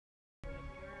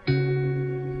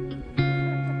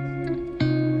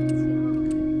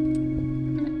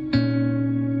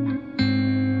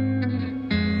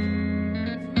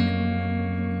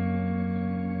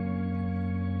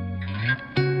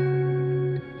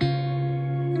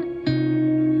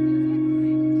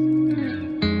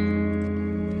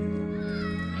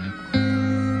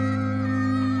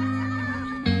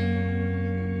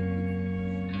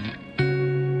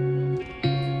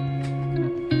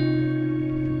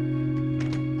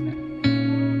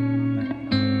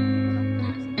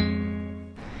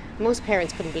most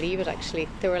parents couldn't believe it actually.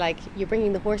 They were like, you're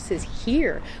bringing the horses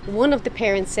here? One of the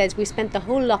parents says, we spent the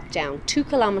whole lockdown 2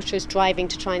 kilometres driving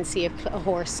to try and see a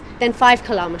horse, then 5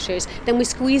 kilometres, then we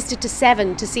squeezed it to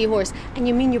 7 to see a horse. And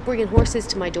you mean you're bringing horses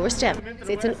to my doorstep?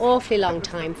 It's an awfully long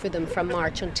time for them from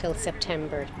March until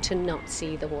September to not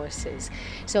see the horses.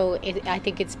 So I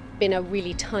think it's been a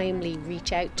really timely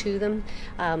reach out to them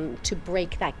to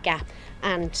break that gap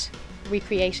and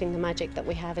recreating the magic that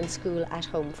we have in school at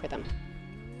home for them.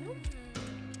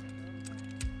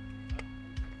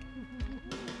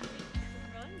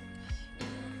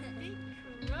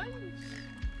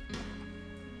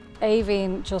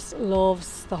 Aoibhinn just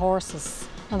loves the horses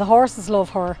and the horses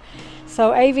love her. So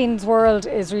Aoibhinn's world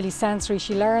is really sensory.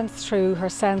 She learns through her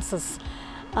senses,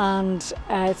 and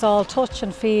it's all touch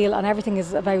and feel, and everything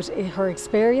is about her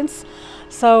experience.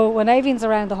 So when Aoibhinn's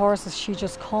around the horses, she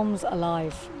just comes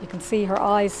alive. You can see her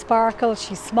eyes sparkle,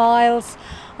 she smiles,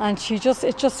 and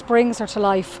it just brings her to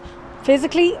life.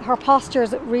 Physically, her posture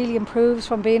really improves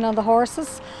from being on the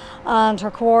horses, and her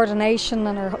coordination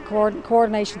and her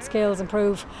coordination skills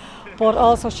improve. But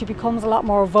also she becomes a lot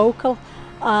more vocal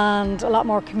and a lot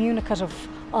more communicative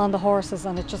on the horses,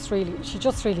 and she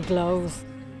just really glows.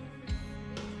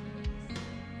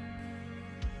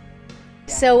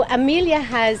 So Amelia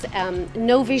has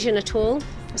no vision at all.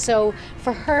 So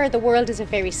for her, the world is a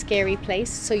very scary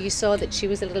place. So you saw that she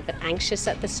was a little bit anxious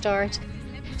at the start.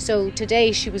 So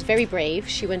today she was very brave.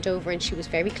 She went over and she was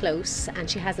very close, and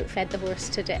she hasn't fed the horse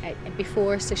today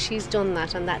before, so she's done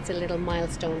that, and that's a little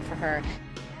milestone for her.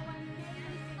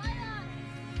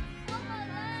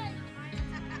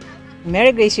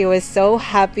 Mary Grace, she was so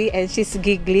happy and she's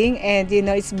giggling, and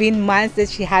it's been months that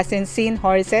she hasn't seen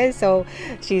horses, so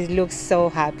she looks so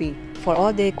happy. For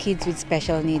all the kids with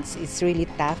special needs, it's really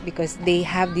tough because they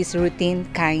have this routine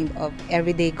kind of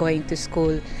everyday going to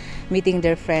school, meeting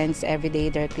their friends every day,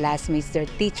 their classmates, their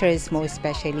teachers most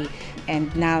especially,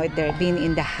 and now they're being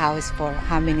in the house for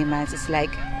how many months? It's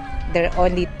like there are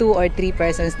only 2 or 3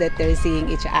 persons that they're seeing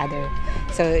each other.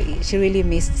 So she really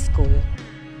missed school.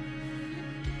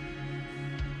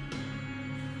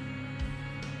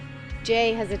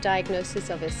 Jay has a diagnosis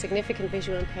of a significant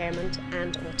visual impairment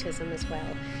and autism as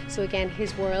well. So again,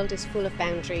 his world is full of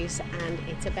boundaries, and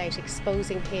it's about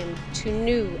exposing him to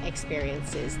new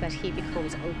experiences that he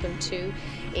becomes open to.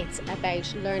 It's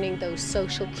about learning those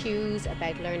social cues,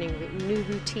 about learning new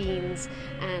routines,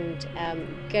 and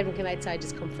getting him outside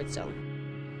his comfort zone.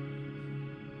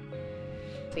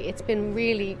 It's been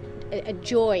really a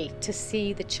joy to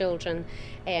see the children,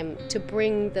 to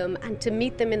bring them and to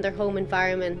meet them in their home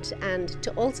environment, and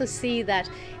to also see that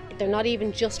they're not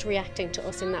even just reacting to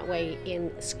us in that way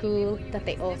in school, that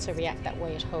they also react that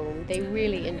way at home. They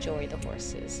really enjoy the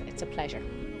horses. It's a pleasure.